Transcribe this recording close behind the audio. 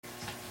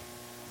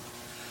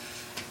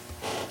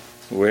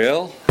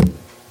Well,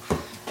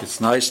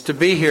 it's nice to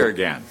be here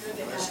again.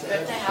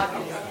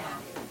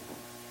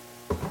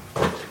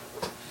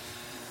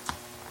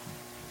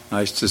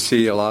 Nice to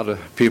see a lot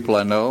of people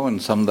I know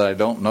and some that I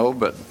don't know,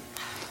 but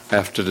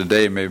after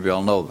today maybe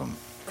I'll know them.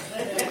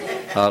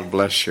 God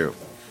bless you.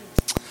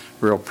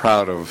 Real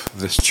proud of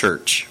this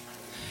church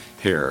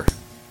here.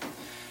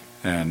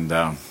 And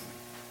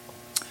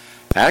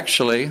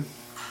actually,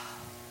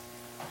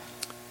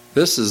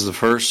 this is the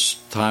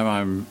first time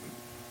I'm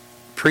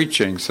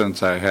preaching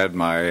since I had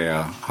my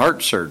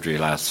heart surgery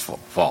last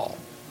fall.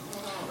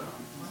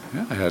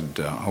 Yeah, I had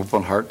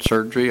open heart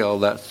surgery, all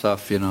that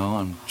stuff,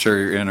 I'm sure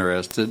you're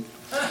interested.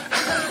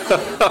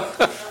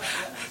 A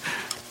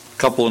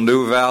couple of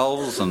new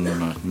valves and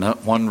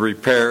one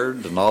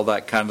repaired and all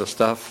that kind of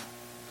stuff.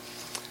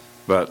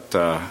 But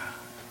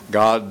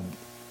God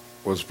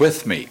was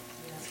with me.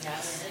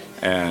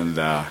 And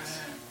the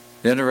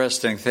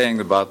interesting thing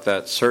about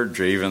that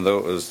surgery, even though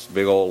it was a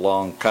big old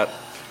long cut,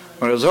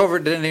 when it was over,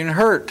 it didn't even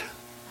hurt.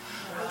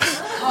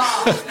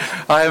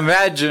 I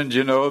imagined,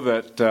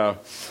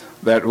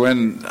 that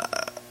when,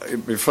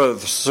 before the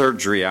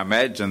surgery, I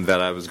imagined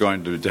that I was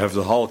going to have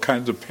all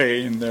kinds of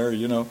pain there,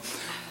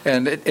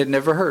 and it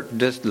never hurt,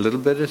 just a little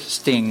bit of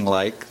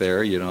sting-like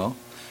there,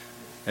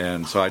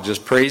 And so I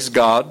just praise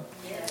God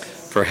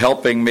for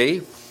helping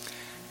me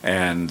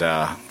and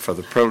for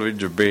the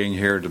privilege of being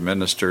here to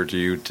minister to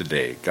you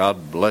today.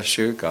 God bless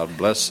you. God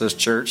bless this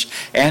church.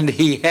 And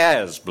He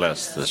has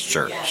blessed this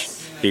church. Yes.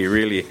 He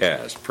really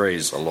has.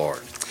 Praise the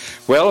Lord.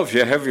 Well, if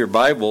you have your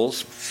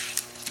Bibles,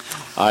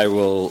 I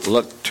will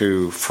look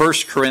to 1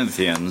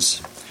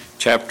 Corinthians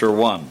chapter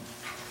 1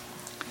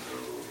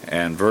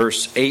 and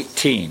verse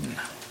 18.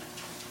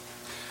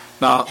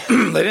 Now,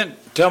 they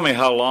didn't tell me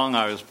how long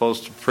I was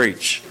supposed to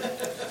preach.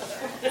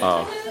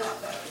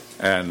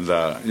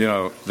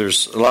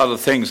 There's a lot of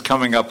things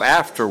coming up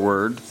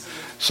afterward,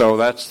 so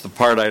that's the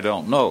part I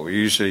don't know.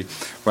 Usually,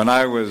 when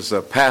I was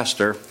a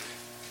pastor,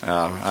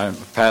 I'm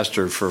a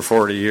pastor for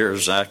 40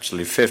 years,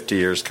 actually 50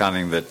 years,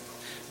 counting the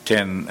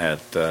 10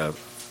 at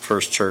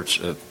First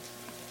Church of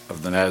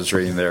the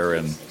Nazarene there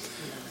in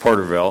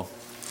Porterville.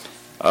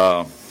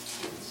 But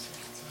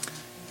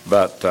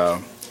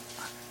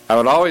I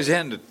would always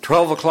end at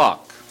 12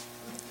 o'clock.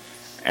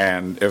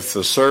 And if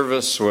the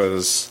service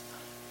was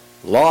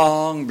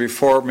long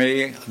before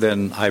me,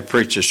 then I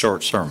preach a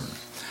short sermon.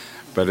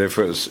 But if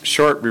it was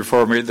short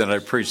before me, then I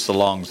preach the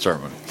long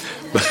sermon.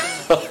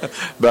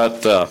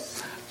 But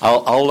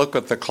I'll look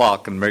at the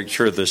clock and make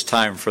sure there's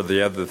time for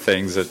the other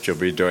things that you'll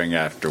be doing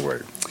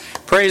afterward.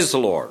 Praise the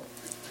Lord.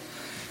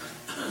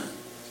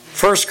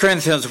 1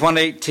 Corinthians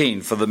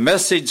 1:18, for the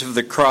message of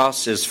the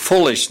cross is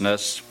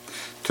foolishness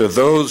to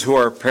those who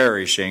are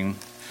perishing,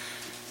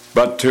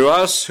 but to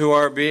us who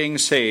are being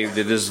saved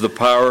it is the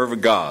power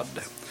of God.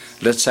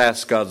 Let's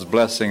ask God's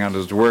blessing on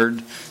His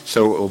Word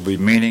so it will be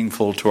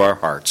meaningful to our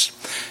hearts.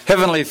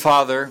 Heavenly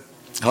Father,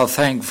 how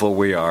thankful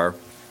we are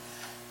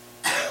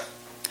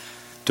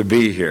to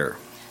be here.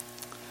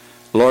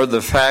 Lord,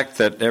 the fact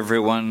that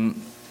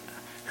everyone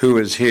who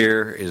is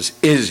here is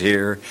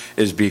here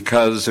is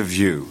because of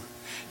you.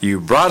 You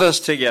brought us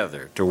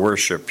together to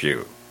worship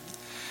you.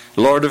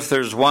 Lord, if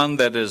there's one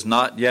that has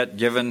not yet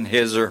given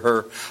his or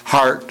her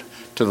heart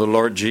to the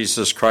Lord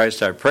Jesus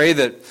Christ, I pray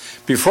that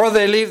before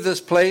they leave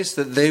this place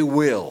that they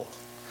will.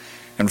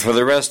 And for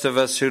the rest of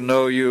us who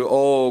know you,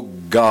 oh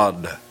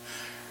God,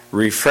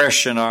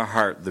 refresh in our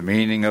heart the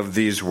meaning of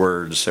these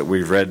words that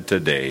we've read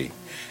today.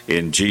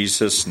 In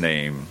Jesus'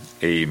 name,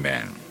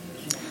 amen.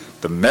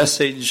 The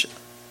message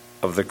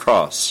of the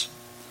cross,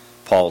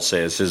 Paul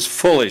says, is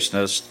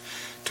foolishness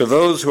to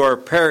those who are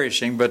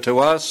perishing, but to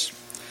us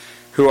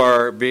who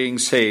are being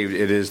saved,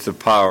 it is the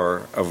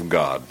power of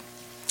God.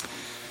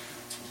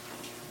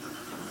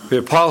 The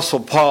Apostle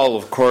Paul,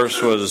 of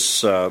course,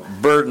 was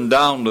burdened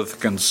down with the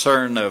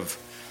concern of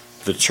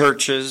the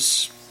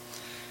churches,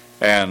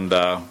 and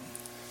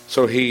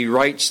so he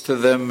writes to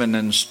them and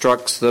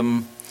instructs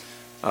them.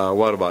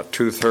 About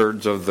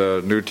 2/3 of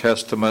the New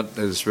Testament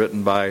is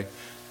written by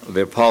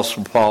the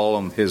Apostle Paul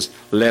and his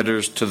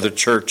letters to the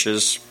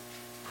churches.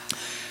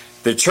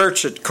 The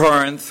church at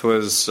Corinth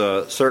was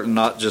certainly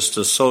not just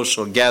a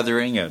social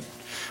gathering. It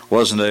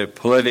wasn't a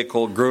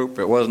political group.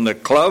 It wasn't a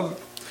club.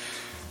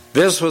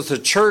 This was the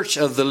church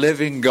of the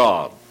living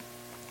God,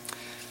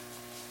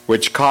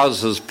 which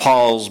causes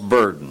Paul's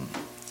burden.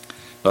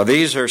 Now,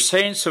 these are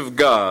saints of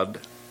God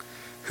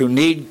who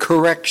need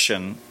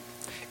correction,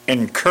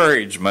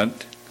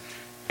 encouragement,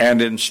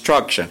 and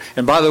instruction.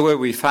 And by the way,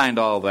 we find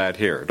all that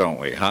here, don't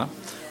we, huh?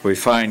 We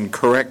find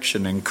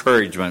correction,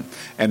 encouragement,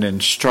 and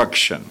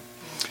instruction.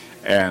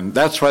 And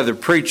that's why the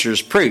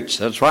preachers preach.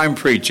 That's why I'm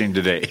preaching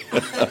today.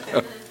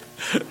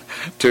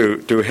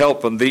 to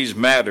help in these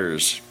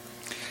matters.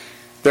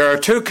 There are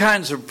two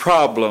kinds of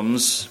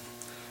problems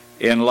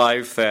in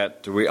life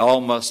that we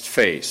all must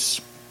face.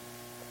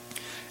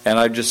 And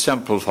I just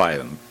simplify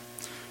them.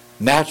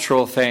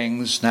 Natural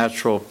things,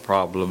 natural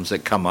problems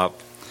that come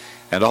up,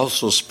 and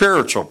also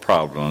spiritual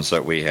problems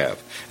that we have.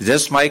 Is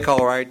this mic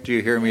all right? Do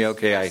you hear me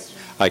okay?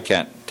 I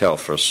can't tell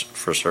for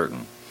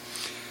certain.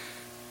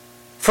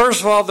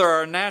 First of all, there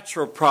are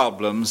natural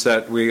problems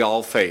that we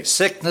all face.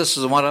 Sickness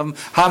is one of them.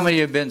 How many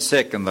have been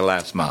sick in the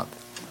last month?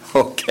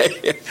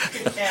 Okay.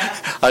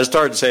 I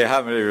started to say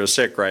how many are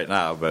sick right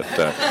now, but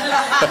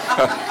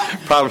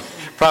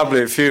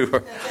probably a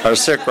few are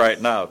sick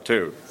right now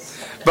too.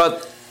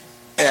 But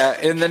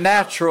in the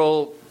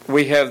natural,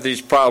 we have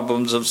these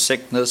problems of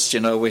sickness.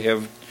 We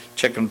have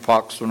chicken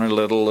pox when we're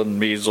little, and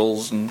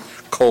measles and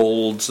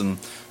colds and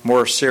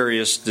more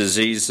serious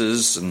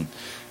diseases,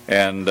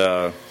 and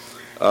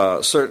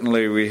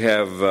certainly we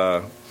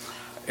have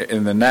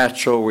in the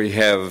natural we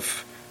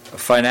have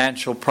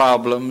financial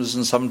problems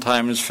and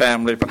sometimes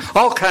family,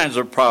 all kinds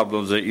of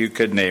problems that you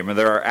could name. And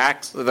there are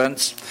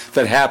accidents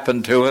that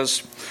happen to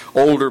us.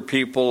 Older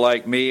people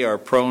like me are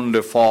prone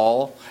to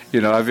fall.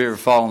 Have you ever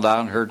fallen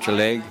down, hurt your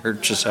leg,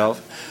 hurt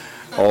yourself?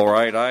 All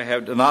right, I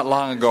have. Not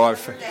long ago, I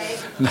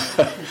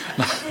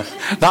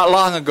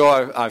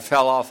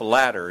fell off a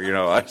ladder.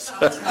 I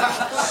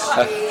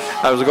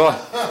was going.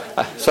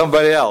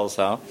 Somebody else,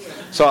 huh?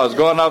 So I was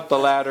going up the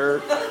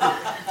ladder,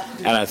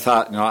 and I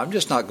thought, I'm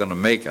just not going to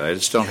make it. I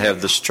just don't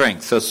have the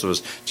strength. This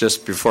was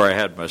just before I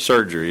had my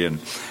surgery, and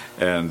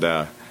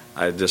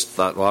I just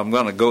thought, I'm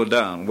going to go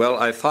down. Well,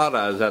 I thought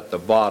I was at the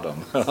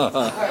bottom.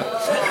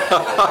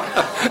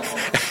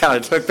 And I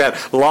took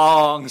that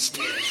long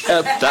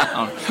step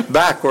down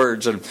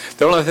backwards, and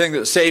the only thing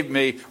that saved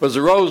me was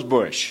a rose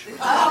bush.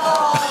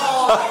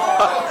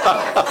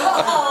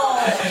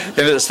 And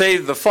it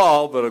saved the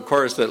fall, but of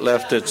course it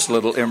left its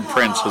little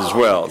imprints as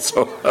well.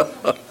 So,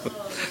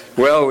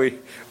 well,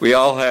 we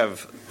all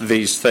have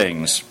these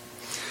things.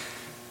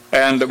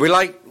 And we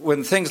like,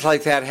 when things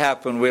like that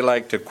happen, we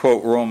like to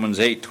quote Romans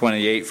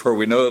 8:28, for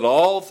we know that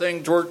all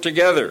things work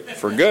together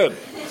for good.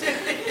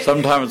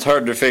 Sometimes it's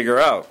hard to figure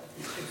out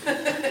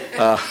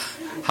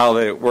how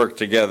they work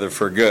together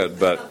for good,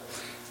 but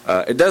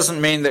it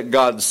doesn't mean that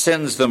God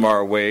sends them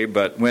our way,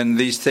 but when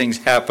these things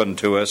happen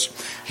to us,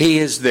 He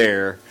is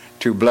there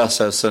to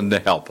bless us and to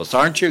help us.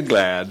 Aren't you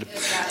glad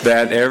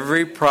that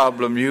every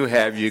problem you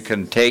have, you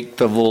can take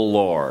to the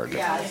Lord?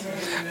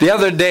 The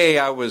other day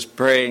I was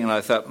praying and I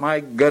thought,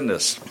 my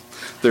goodness,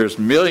 there's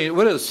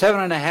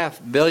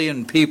 7.5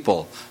 billion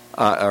people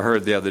I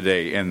heard the other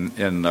day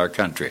in our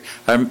country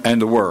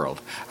and the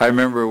world. I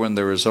remember when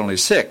there was only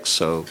 6,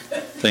 so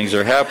things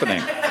are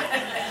happening.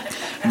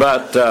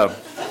 But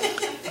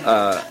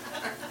I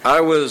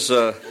was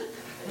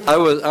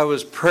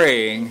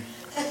praying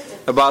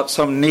about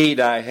some need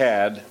I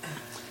had,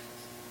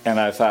 and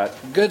I thought,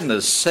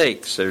 goodness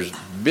sakes, there's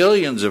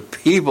billions of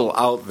people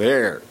out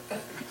there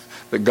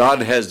that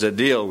God has to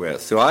deal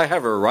with. Do I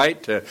have a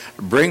right to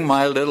bring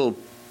my little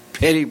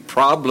petty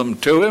problem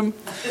to Him?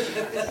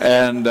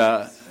 And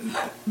but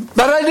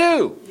I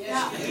do.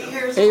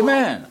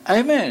 Amen.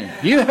 Amen.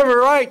 You have a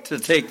right to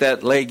take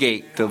that leg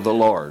ache to the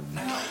Lord.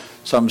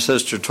 Some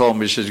sister told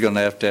me she's going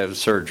to have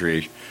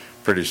surgery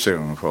pretty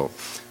soon.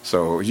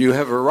 So you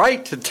have a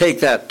right to take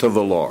that to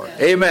the Lord.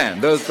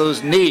 Amen.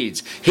 Those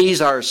needs.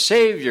 He's our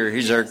Savior.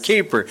 He's our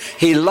keeper.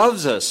 He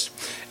loves us.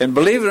 And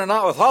believe it or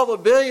not, with all the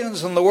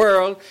billions in the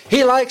world,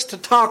 He likes to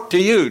talk to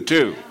you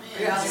too.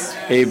 Yes.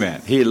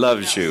 Amen. He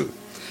loves you.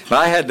 And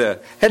I had to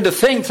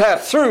think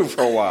that through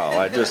for a while.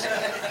 I just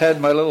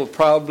had my little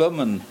problem,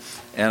 and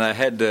I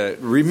had to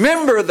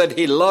remember that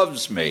He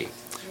loves me.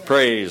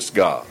 Praise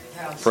God.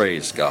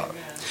 Praise God.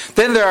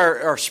 Then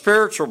there are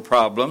spiritual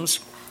problems.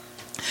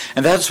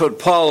 And that's what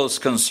Paul is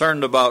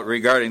concerned about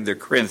regarding the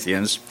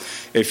Corinthians.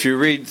 If you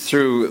read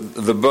through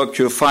the book,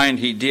 you'll find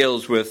he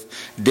deals with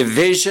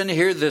division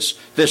here.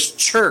 This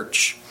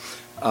church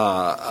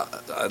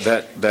that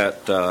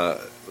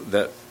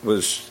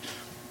was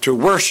to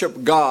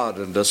worship God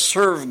and to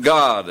serve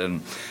God,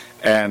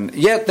 and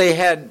yet they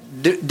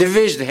had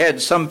division. They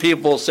had some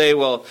people say,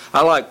 "Well,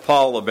 I like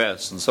Paul the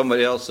best," and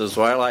somebody else says,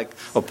 "Well, I like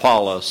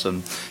Apollos,"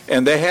 and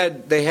they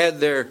had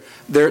their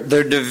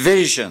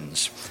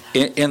divisions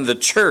in the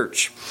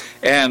church.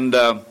 And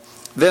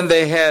then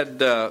they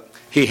had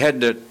he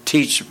had to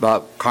teach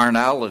about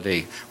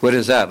carnality. What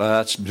is that? Oh,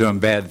 that's doing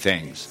bad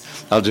things.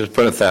 I'll just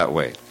put it that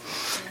way.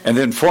 And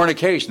then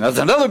fornication, that's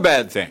another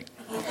bad thing.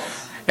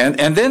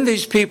 And then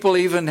these people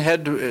even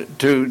had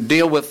to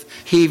deal with,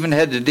 he even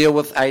had to deal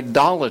with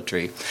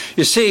idolatry.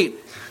 You see,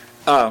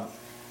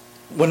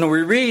 when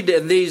we read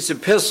in these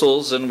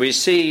epistles and we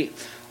see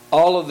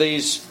all of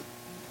these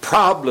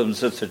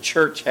problems that the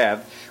church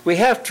have, we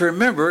have to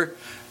remember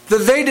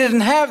that they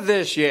didn't have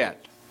this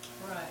yet.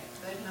 Right.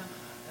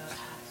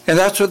 And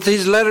that's what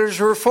these letters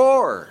were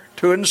for,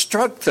 to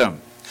instruct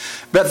them.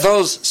 But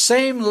those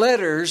same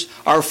letters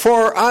are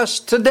for us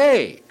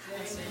today.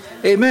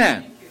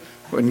 Amen.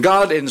 When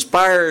God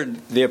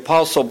inspired the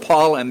Apostle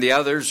Paul and the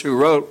others who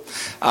wrote,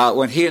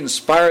 when He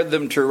inspired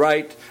them to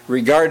write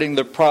regarding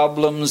the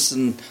problems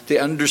and the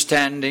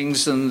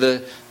understandings and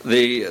the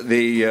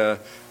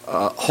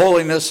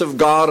holiness of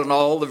God and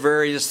all the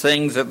various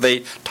things that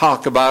they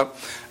talk about,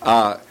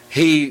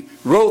 He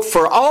wrote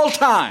for all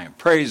time,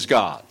 praise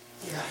God.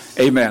 Yes.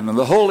 Amen. And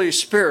the Holy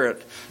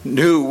Spirit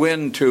knew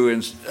when to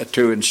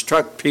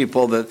instruct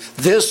people that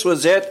this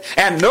was it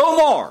and no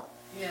more.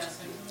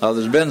 Now,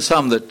 there's been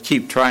some that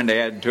keep trying to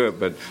add to it,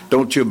 but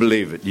don't you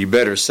believe it. You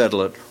better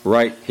settle it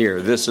right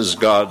here. This is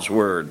God's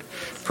word.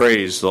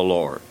 Praise the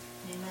Lord.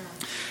 Amen.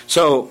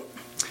 So,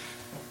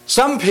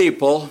 some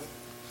people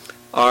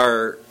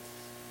are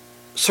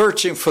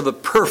searching for the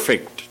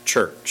perfect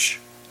church.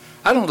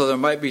 I don't know, there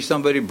might be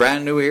somebody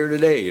brand new here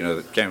today,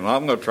 that came, well,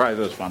 I'm going to try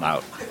this one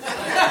out.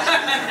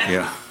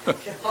 Yeah.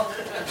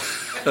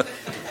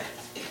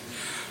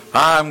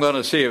 I'm going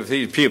to see if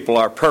these people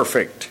are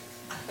perfect.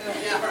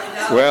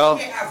 Well,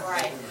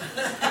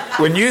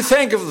 when you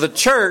think of the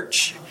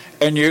church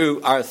and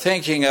you are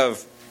thinking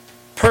of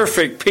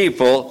perfect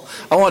people,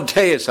 I want to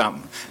tell you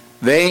something.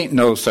 They ain't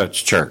no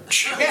such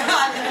church.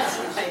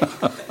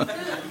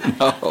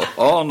 No.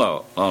 Oh,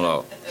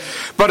 no.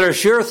 But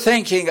if you're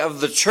thinking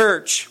of the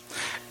church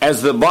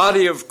as the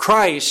body of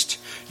Christ,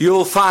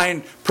 you'll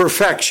find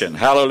perfection.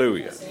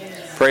 Hallelujah.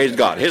 Praise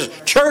God. His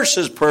church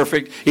is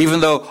perfect,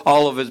 even though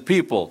all of his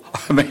people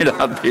may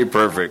not be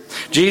perfect.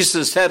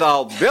 Jesus said,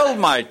 I'll build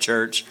my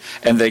church,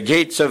 and the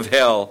gates of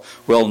hell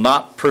will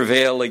not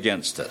prevail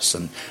against us.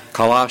 And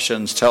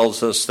Colossians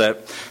tells us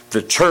that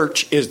the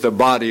church is the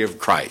body of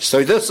Christ.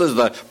 So this is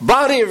the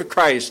body of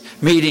Christ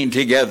meeting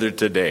together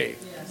today.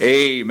 Yes.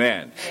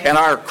 Amen. And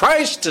our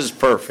Christ is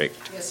perfect.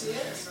 Yes, he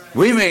is.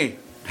 We may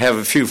have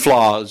a few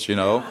flaws,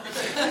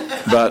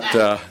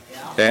 but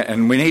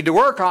and we need to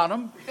work on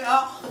them.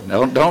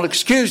 Don't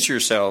excuse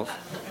yourself.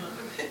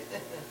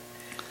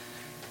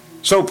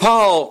 So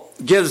Paul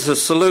gives a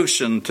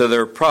solution to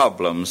their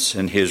problems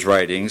in his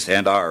writings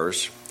and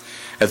ours.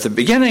 At the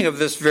beginning of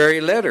this very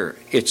letter,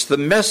 it's the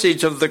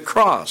message of the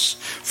cross.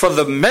 For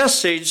the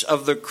message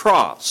of the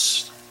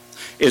cross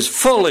is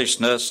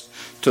foolishness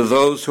to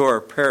those who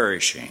are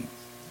perishing.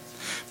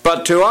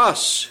 But to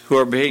us who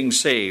are being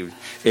saved,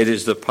 it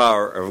is the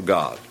power of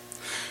God.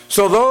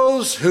 So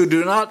those who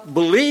do not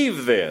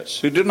believe this,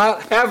 who do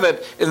not have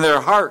it in their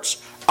hearts,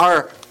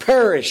 are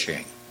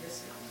perishing.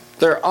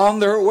 They're on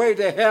their way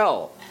to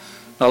hell.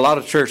 Now, a lot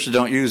of churches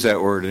don't use that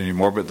word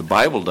anymore, but the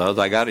Bible does.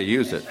 I got to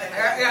use it.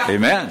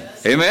 Amen.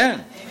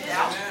 Amen.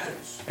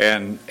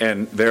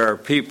 And there are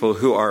people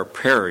who are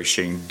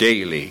perishing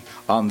daily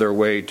on their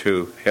way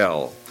to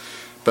hell.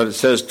 But it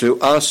says, to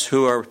us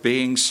who are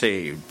being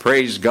saved,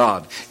 praise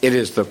God, it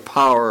is the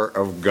power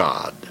of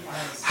God.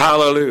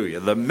 Hallelujah.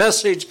 The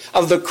message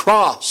of the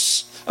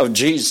cross of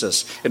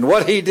Jesus and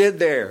what he did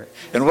there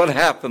and what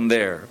happened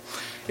there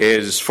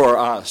is for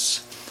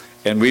us.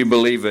 And we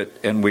believe it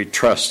and we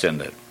trust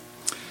in it.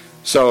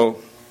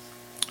 So,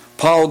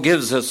 Paul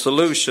gives a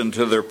solution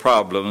to their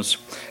problems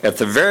at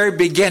the very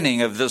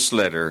beginning of this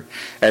letter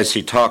as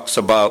he talks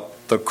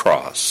about the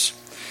cross.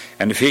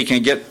 And if he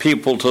can get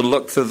people to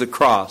look through the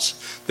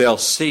cross, they'll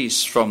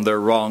cease from their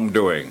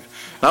wrongdoing.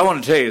 Now, I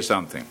want to tell you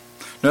something.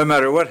 No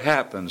matter what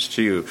happens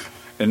to you,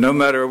 and no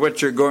matter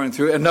what you're going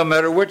through, and no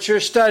matter what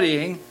you're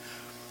studying,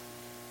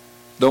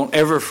 don't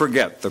ever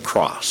forget the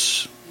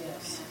cross.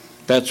 Yes.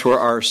 That's where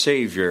our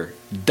Savior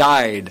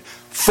died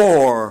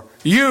for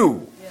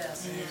you.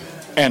 Yes.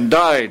 And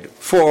died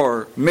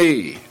for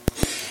me.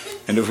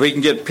 And if we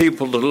can get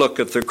people to look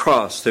at the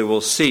cross, they will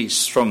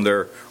cease from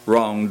their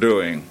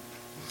wrongdoing.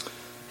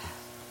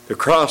 The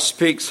cross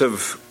speaks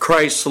of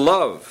Christ's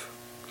love.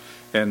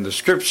 And the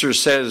scripture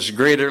says,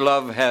 greater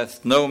love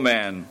hath no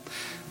man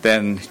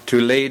than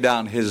to lay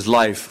down his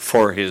life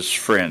for his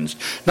friends.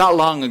 Not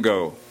long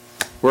ago,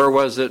 where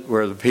was it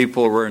where the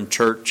people were in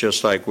church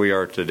just like we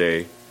are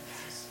today?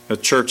 A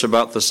church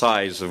about the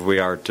size of we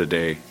are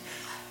today.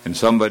 And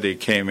somebody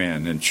came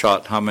in and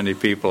shot how many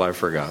people? I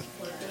forgot.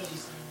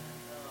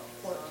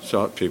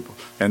 Shot people.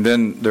 And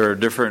then there are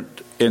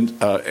different,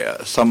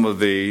 some of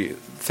the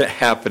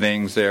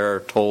happenings there are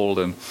told,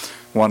 and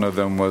one of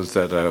them was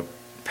that a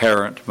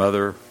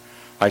mother,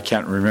 I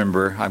can't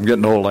remember. I'm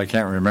getting old, I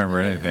can't remember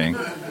anything.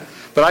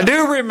 But I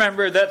do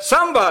remember that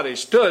somebody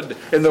stood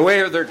in the way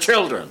of their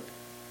children.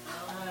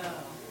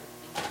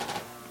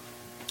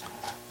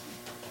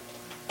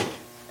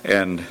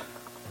 And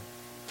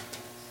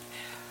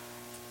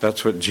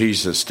that's what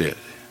Jesus did.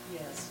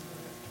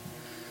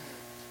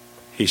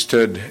 He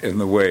stood in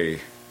the way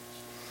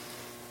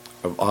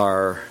of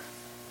our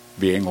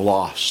being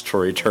lost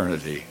for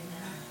eternity.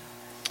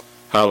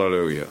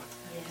 Hallelujah.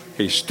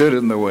 He stood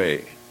in the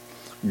way.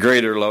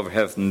 Greater love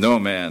hath no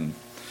man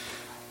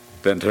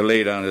than to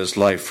lay down his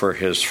life for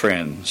his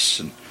friends.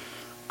 And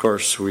of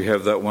course, we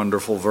have that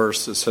wonderful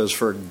verse that says,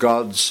 for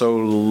God so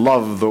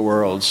loved the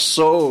world,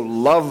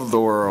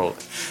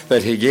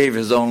 that he gave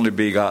his only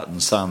begotten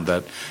Son,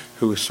 that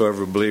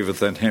whosoever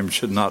believeth in him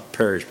should not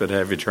perish, but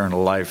have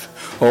eternal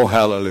life. Oh,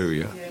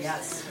 hallelujah.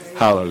 Yes.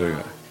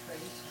 Hallelujah.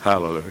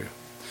 Hallelujah.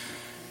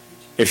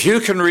 If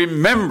you can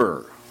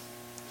remember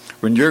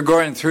when you're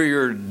going through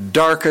your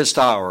darkest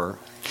hour,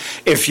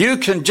 if you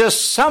can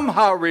just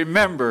somehow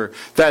remember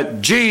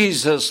that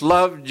Jesus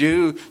loved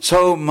you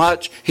so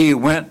much, he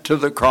went to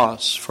the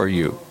cross for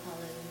you,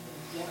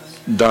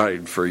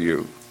 died for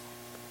you.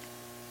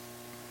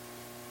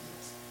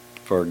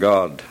 For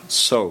God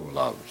so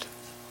loved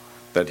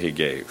that he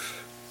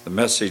gave. The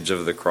message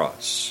of the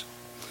cross.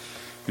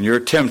 When you're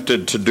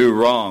tempted to do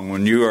wrong,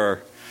 when you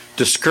are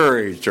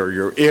discouraged or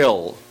you're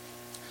ill,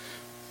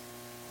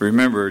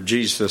 remember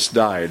Jesus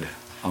died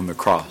on the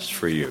cross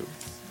for you.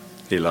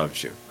 He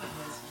loves you.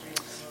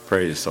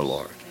 Praise the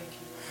Lord.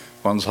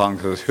 One song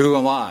says, "Who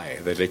am I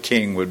that a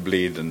king would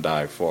bleed and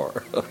die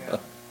for?"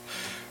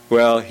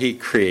 Well, he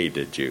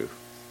created you,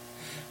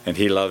 and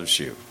he loves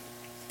you.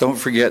 Don't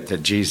forget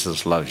that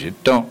Jesus loves you.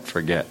 Don't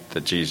forget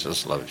that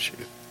Jesus loves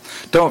you.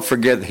 Don't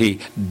forget that he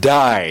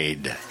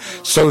died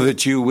so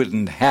that you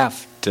wouldn't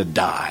have to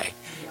die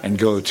and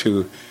go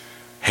to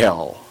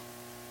hell,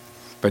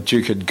 but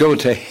you could go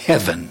to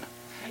heaven.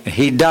 And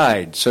he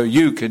died so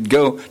you could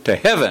go to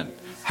heaven.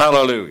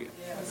 Hallelujah.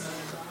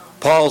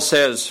 Paul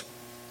says,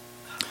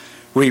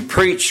 we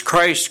preach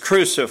Christ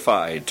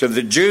crucified, to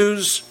the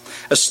Jews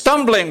a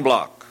stumbling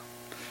block,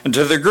 and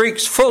to the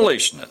Greeks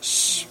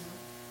foolishness.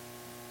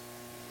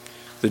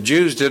 The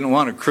Jews didn't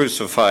want a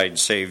crucified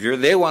Savior.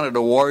 They wanted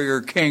a warrior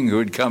king who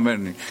would come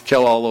in and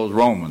kill all those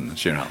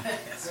Romans, you know.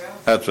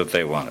 That's what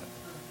they wanted.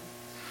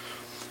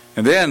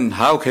 And then,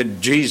 how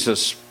could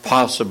Jesus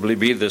possibly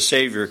be the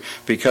Savior?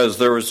 Because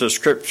there was a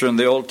scripture in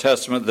the Old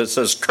Testament that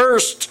says,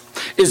 "Cursed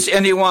is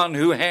anyone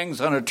who hangs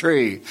on a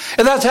tree."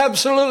 And that's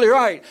absolutely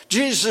right.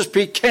 Jesus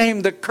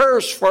became the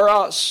curse for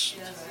us.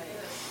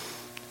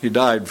 He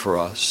died for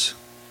us.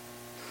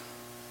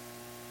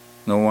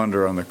 No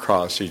wonder on the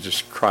cross he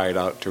just cried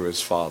out to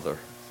his Father,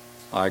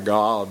 "My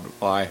God,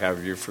 why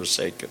have you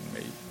forsaken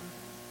me?"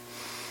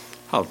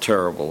 How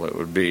terrible it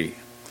would be.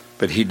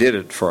 But he did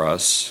it for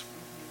us.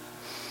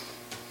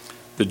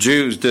 The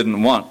Jews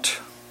didn't want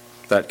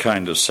that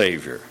kind of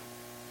Savior,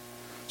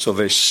 so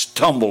they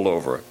stumbled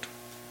over it.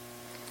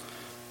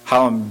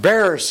 How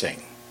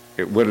embarrassing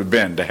it would have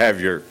been to have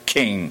your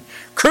king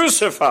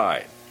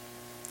crucified.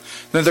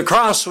 Then the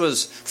cross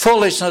was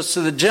foolishness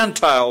to the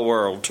Gentile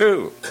world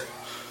too.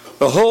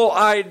 The whole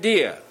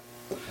idea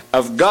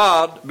of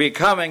God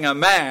becoming a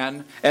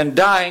man and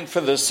dying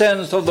for the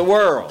sins of the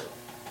world.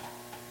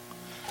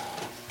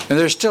 And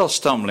they're still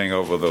stumbling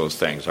over those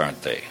things,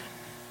 aren't they?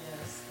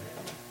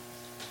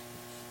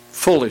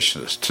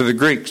 Foolishness to the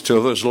Greeks, to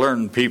those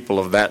learned people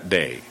of that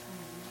day.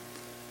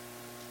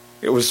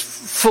 It was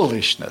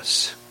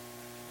foolishness.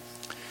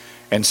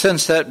 And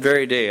since that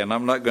very day, and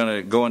I'm not going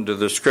to go into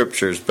the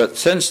scriptures, but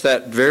since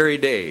that very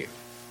day,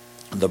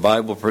 the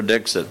Bible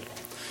predicts it,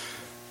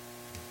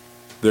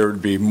 there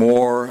would be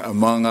more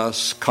among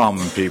us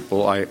common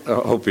people. I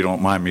hope you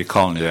don't mind me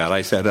calling you that.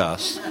 I said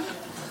us.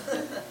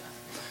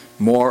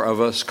 More of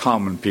us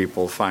common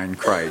people find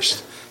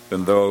Christ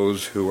than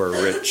those who are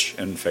rich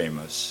and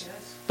famous.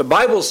 The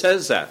Bible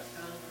says that.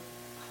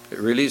 It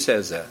really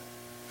says that.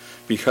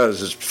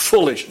 Because it's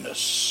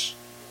foolishness.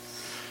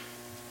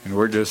 And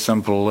we're just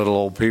simple little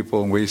old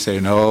people, and we say,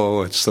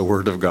 no, it's the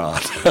Word of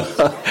God.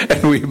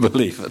 And we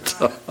believe it.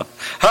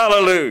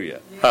 Hallelujah.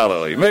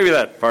 Hallelujah. Maybe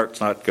that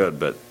part's not good,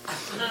 but...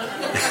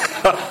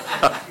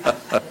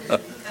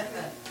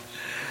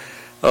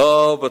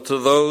 Oh, but to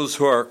those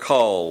who are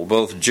called,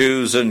 both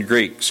Jews and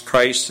Greeks,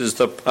 Christ is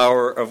the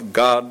power of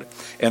God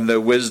and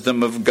the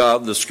wisdom of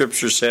God, the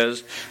Scripture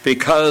says,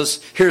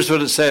 because, here's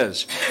what it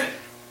says,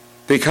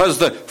 because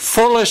the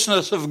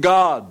foolishness of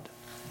God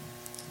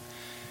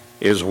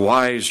is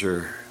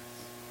wiser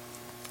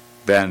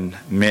than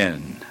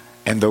men,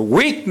 and the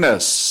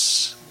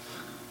weakness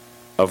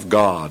of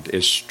God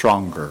is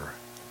stronger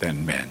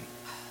than men.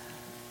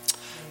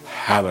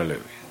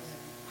 Hallelujah.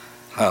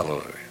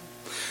 Hallelujah.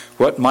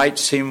 What might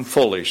seem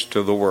foolish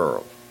to the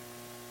world.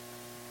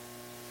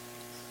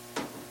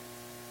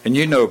 And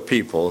you know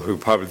people who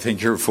probably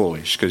think you're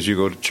foolish because you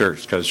go to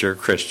church, because you're a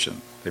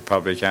Christian. They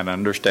probably can't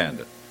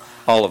understand it.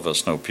 All of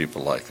us know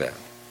people like that.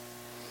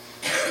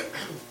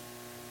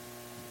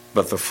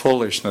 But the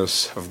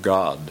foolishness of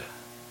God,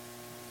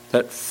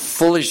 that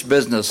foolish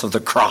business of the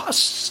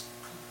cross,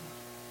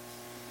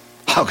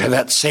 how could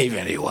that save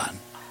anyone?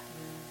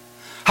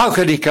 How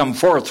could he come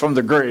forth from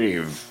the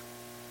grave?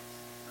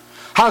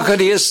 How could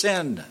he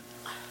ascend?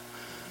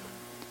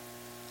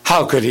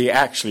 How could he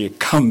actually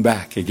come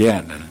back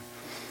again? And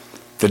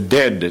the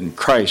dead in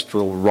Christ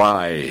will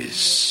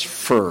rise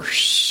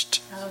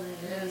first.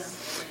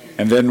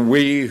 And then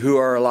we who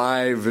are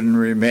alive and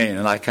remain,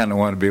 and I kind of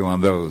want to be one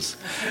of those,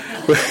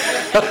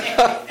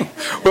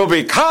 will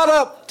be caught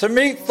up to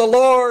meet the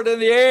Lord in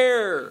the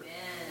air.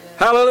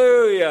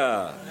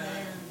 Hallelujah.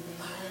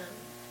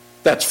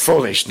 That's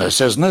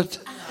foolishness, isn't it?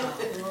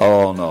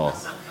 Oh, no.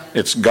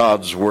 It's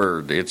God's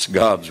Word. It's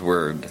God's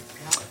Word.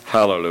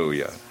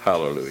 Hallelujah.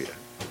 Hallelujah.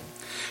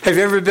 Have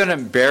you ever been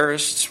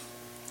embarrassed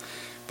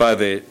by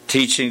the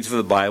teachings of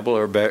the Bible,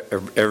 or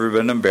ever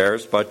been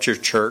embarrassed about your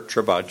church or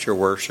about your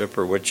worship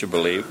or what you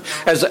believe?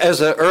 As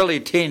an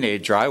early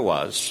teenager, I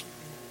was.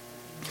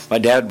 My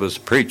dad was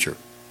a preacher.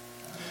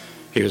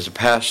 He was a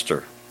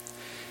pastor.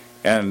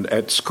 And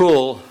at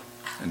school,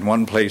 in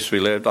one place we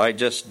lived, I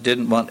just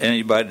didn't want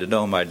anybody to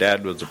know my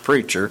dad was a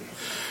preacher.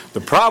 The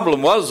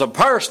problem was the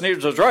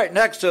parsonage was right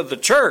next to the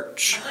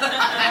church.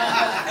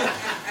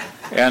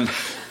 And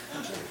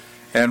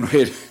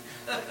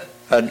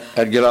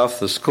I'd get off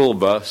the school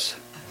bus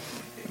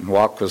and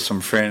walk with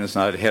some friends,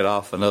 and I'd head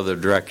off another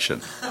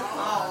direction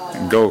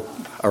and go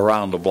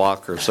around a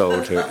block or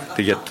so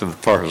to get to the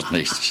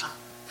parsonage.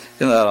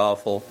 Isn't that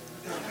awful?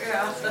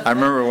 I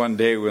remember one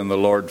day when the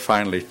Lord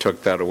finally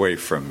took that away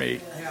from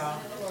me.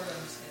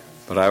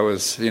 But I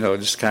was,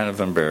 just kind of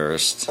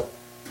embarrassed.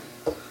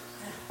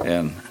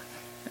 And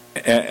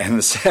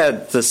the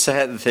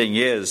sad thing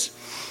is,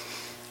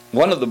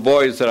 one of the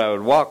boys that I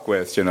would walk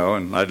with,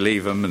 and I'd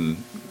leave him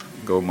and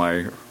go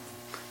my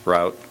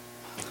route.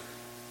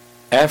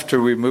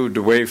 After we moved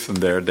away from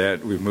there,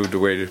 we moved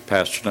away to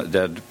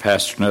Dad to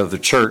pastor another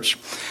church,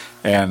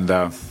 and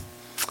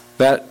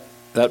that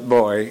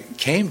boy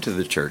came to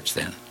the church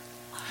then,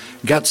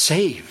 got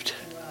saved,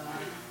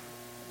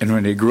 and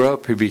when he grew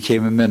up, he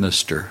became a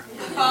minister.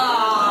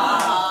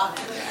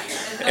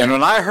 And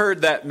when I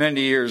heard that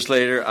many years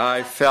later,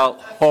 I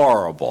felt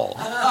horrible.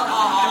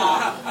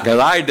 Because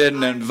I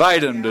didn't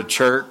invite him to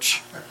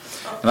church.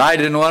 And I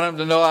didn't want him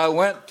to know I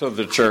went to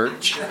the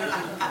church.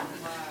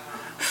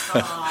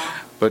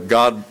 But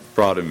God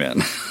brought him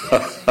in.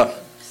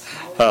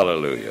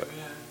 Hallelujah.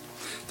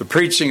 The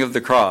preaching of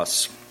the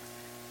cross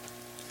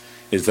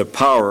is the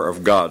power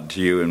of God to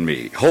you and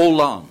me.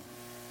 Hold on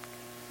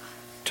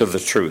to the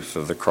truth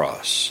of the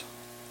cross.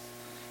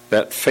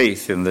 That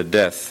faith in the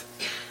death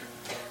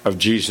of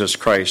Jesus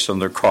Christ on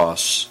the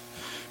cross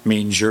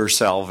means your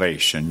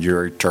salvation,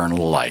 your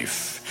eternal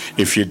life.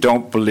 If you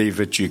don't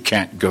believe it, you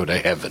can't go to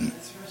heaven.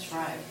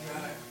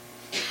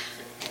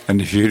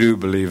 And if you do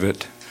believe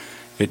it,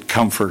 it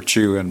comforts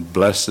you and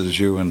blesses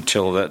you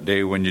until that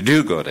day when you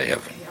do go to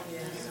heaven.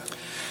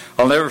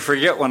 I'll never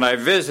forget when I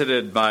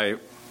visited my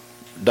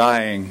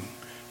dying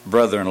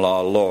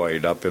brother-in-law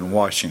Lloyd up in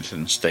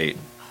Washington State.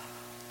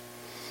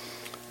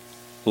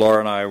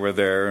 Laura and I were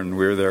there, and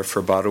we were there for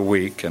about a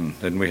week, and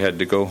then we had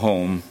to go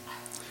home.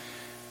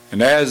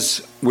 And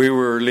as we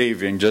were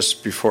leaving,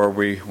 just before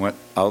we went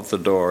out the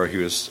door, he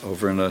was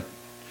over in a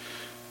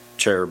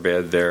chair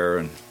bed there,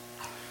 and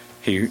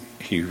he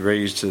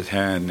raised his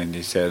hand and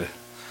he said,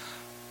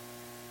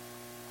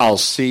 "I'll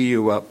see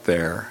you up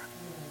there."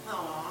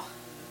 Aww.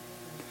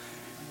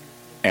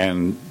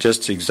 And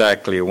just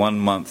exactly 1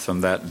 month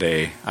from that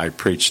day, I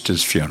preached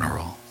his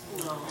funeral.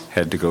 Aww.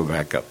 Had to go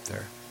back up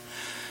there.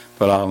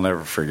 But I'll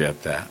never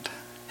forget that.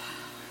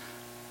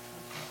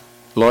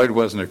 Lloyd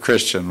wasn't a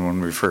Christian when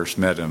we first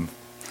met him,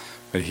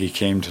 but he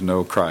came to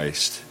know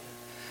Christ.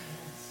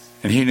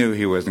 And he knew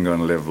he wasn't going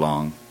to live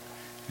long.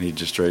 And he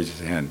just raised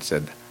his hand and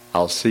said,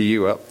 "I'll see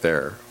you up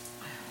there."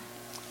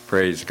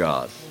 Praise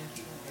God.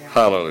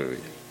 Hallelujah.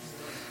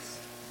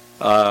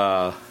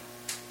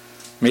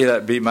 May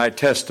that be my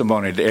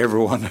testimony to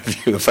every one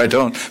of you. If I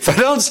don't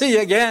see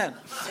you again,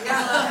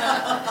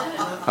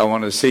 I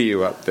want to see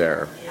you up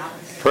there.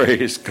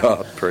 Praise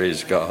God,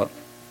 praise God.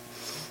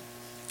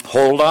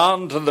 Hold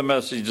on to the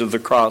message of the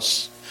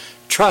cross.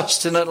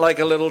 Trust in it like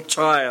a little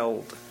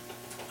child.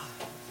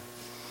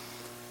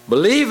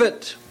 Believe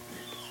it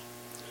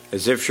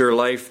as if your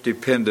life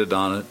depended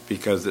on it,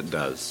 because it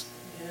does.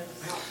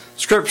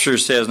 Scripture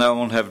says, and I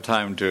won't have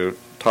time to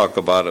talk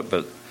about it,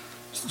 but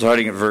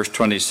starting at verse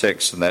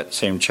 26 in that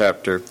same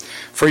chapter,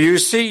 "For you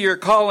see your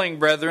calling,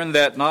 brethren,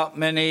 that not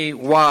many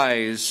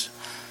wise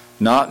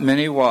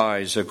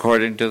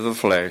according to the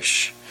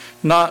flesh,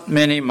 not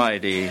many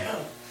mighty,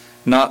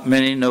 not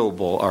many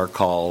noble are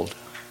called."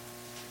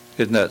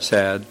 Isn't that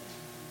sad?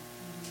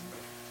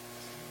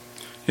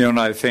 When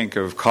I think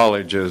of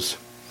colleges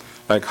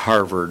like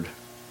Harvard,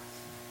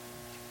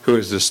 who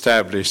is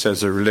established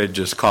as a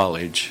religious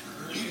college,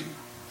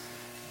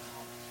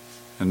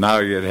 and now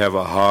you'd have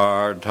a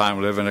hard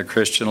time living a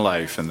Christian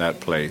life in that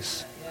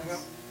place.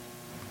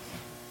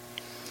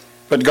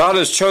 But God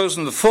has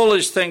chosen the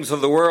foolish things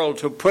of the world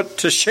to put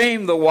to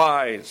shame the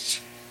wise.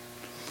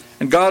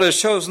 And God has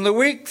chosen the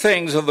weak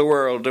things of the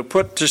world to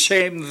put to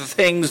shame the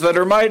things that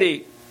are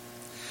mighty.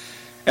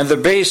 And the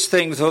base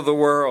things of the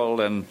world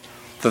and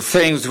the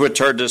things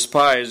which are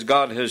despised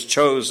God has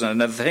chosen,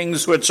 and the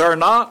things which are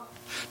not,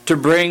 to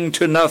bring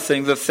to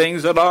nothing the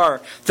things that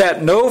are,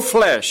 that no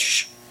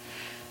flesh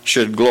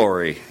should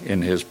glory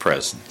in his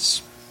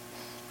presence.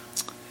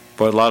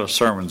 Boy, a lot of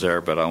sermons there,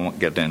 but I won't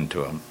get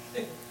into them.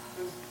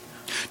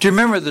 Do you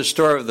remember the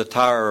story of the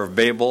Tower of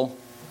Babel?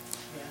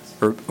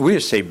 Or we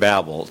used to say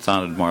Babel. It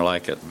sounded more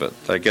like it, but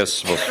I guess it's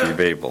supposed to be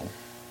Babel.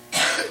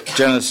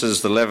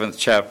 Genesis, the 11th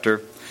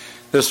chapter.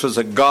 This was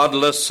a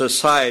godless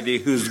society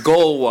whose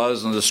goal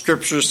was, and the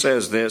scripture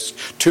says this,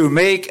 to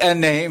make a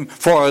name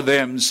for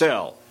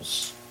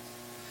themselves.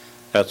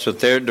 That's what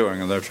they're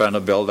doing, and they're trying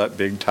to build that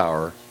big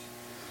tower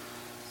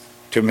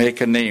to make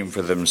a name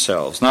for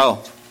themselves.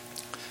 Now,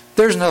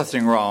 there's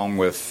nothing wrong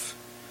with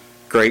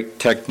great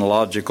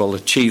technological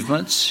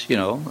achievements.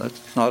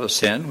 That's not a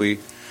sin.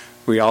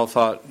 We all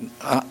thought,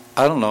 I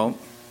don't know,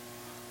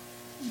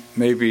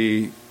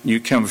 maybe you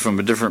come from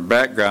a different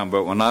background,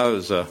 but when I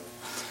was a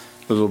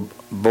little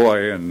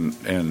boy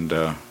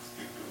and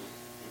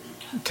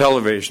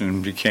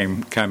television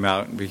came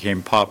out and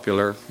became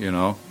popular,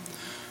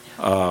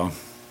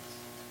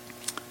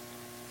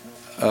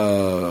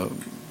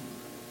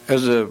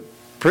 as a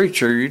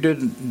preacher, you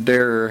didn't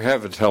dare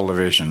have a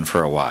television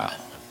for a while.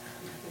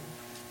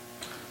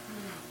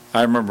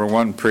 I remember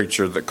one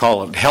preacher that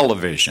called it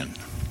television.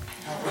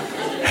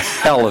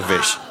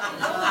 Television.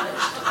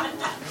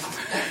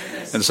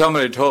 And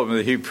somebody told me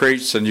that he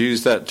preached and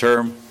used that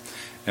term,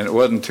 and it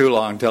wasn't too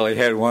long until he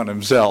had one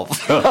himself.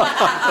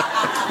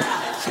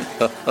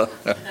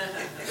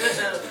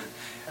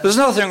 There's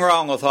nothing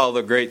wrong with all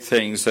the great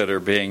things that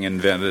are being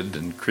invented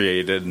and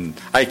created, and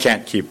I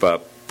can't keep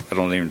up. I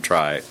don't even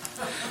try.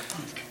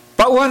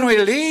 But when we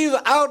leave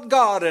out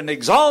God and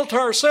exalt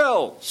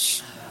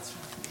ourselves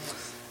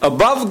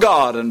above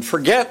God and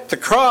forget the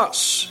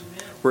cross,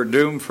 we're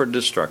doomed for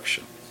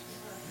destruction.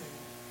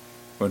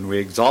 When we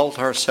exalt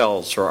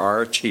ourselves for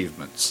our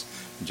achievements,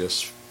 and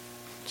just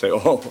say,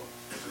 oh,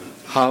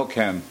 how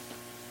can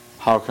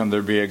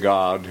there be a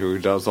God who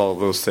does all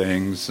those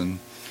things and,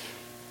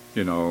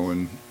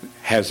 and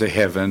has a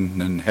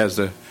heaven and has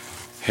a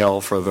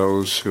hell for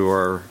those who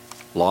are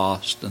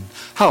lost, and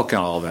how can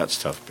all that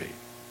stuff be?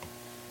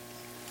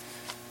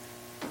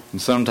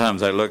 And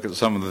sometimes I look at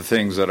some of the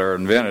things that are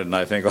invented and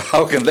I think, well,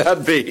 how can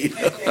that be?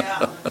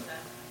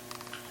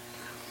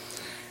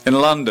 In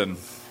London,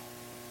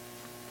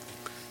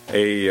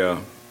 a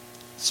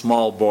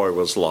small boy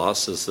was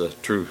lost. This is a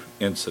true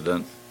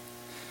incident.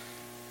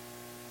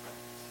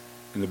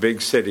 In the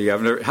big city, how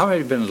many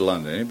have been to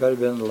London? Anybody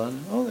been to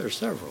London? Oh, there's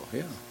several,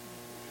 yeah.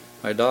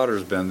 My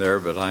daughter's been there,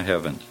 but I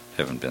haven't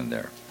been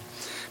there.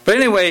 But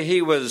anyway,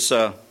 he was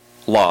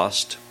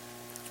lost.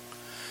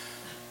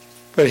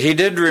 But he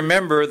did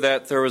remember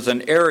that there was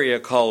an area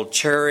called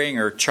Charing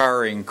or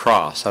Charing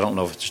Cross. I don't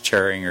know if it's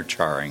Charing or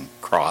Charing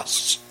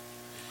Cross.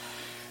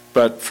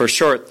 But for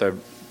short, the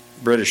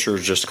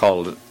Britishers just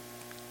called it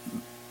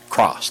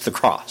Cross, the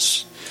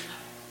Cross.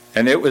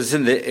 And it was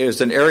an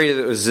area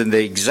that was in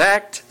the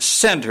exact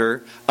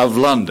center of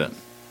London.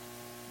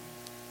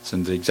 It's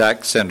in the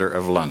exact center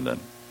of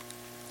London.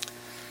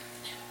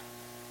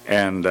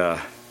 And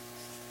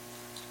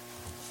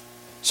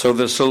so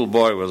this little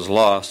boy was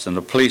lost, and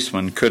the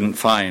policeman couldn't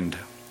find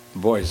the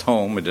boy's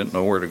home. He didn't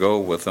know where to go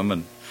with him.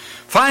 And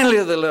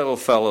finally the little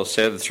fellow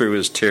said through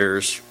his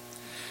tears,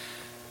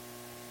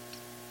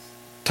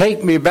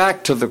 "Take me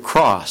back to the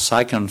cross.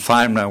 I can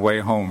find my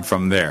way home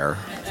from there."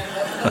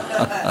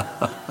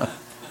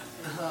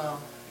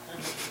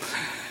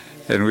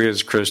 And we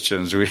as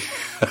Christians, we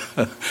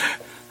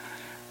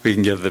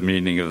can get the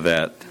meaning of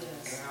that.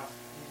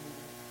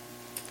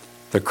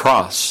 The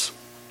cross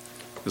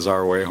is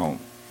our way home.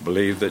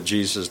 Believe that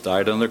Jesus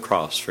died on the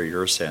cross for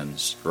your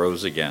sins,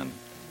 rose again.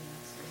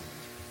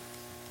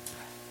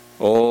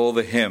 All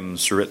the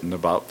hymns written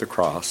about the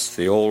cross,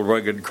 the old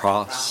rugged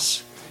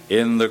cross,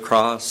 in the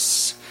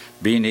cross,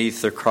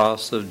 beneath the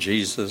cross of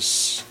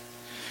Jesus.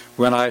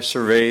 When I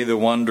survey the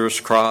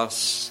wondrous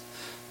cross,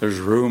 there's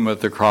room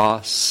at the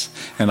cross,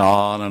 and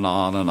on and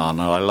on and on.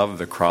 And I love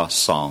the cross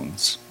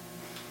songs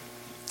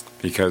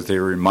because they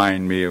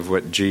remind me of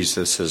what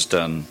Jesus has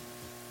done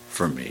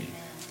for me.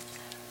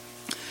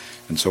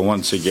 And so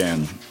once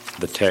again,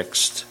 the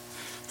text,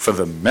 "For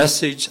the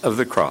message of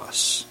the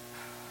cross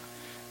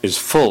is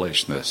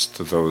foolishness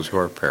to those who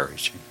are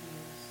perishing.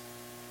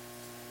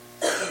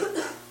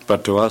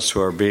 But to us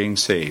who are being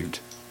saved,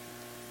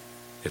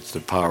 it's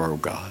the power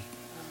of God."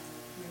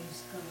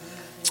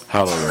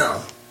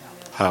 Hallelujah.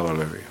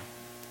 Hallelujah.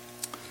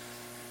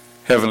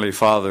 Heavenly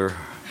Father,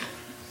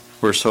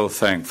 we're so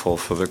thankful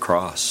for the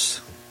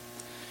cross.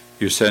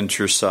 You sent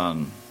your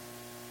Son.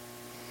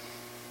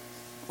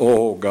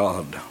 Oh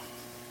God,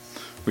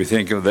 we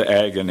think of the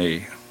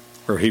agony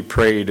where he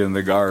prayed in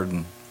the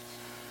garden,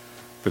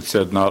 but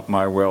said, "Not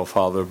my will,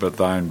 Father, but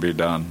thine be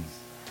done."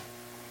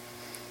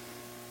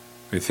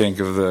 We think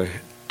of the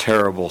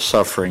terrible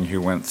suffering he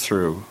went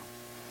through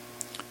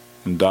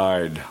and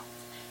died.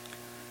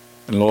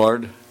 And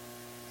Lord,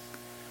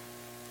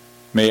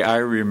 may I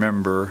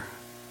remember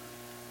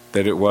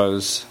that it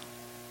was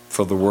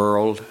for the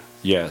world,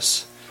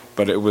 yes,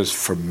 but it was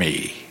for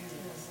me.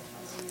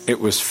 It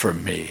was for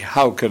me.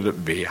 How could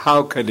it be?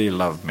 How could he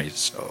love me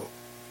so?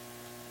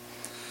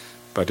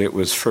 But it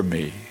was for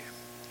me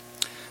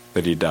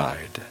that he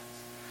died.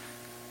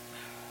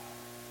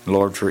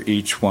 Lord, for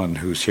each one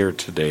who's here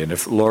today, and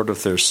if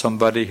there's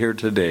somebody here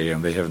today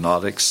and they have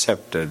not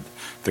accepted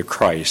the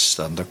Christ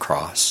on the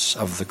cross,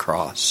 of the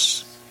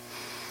cross,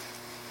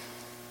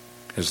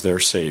 as their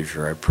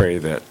Savior, I pray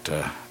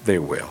that they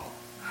will.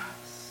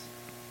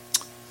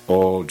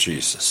 Oh,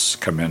 Jesus,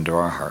 come into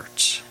our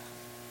hearts.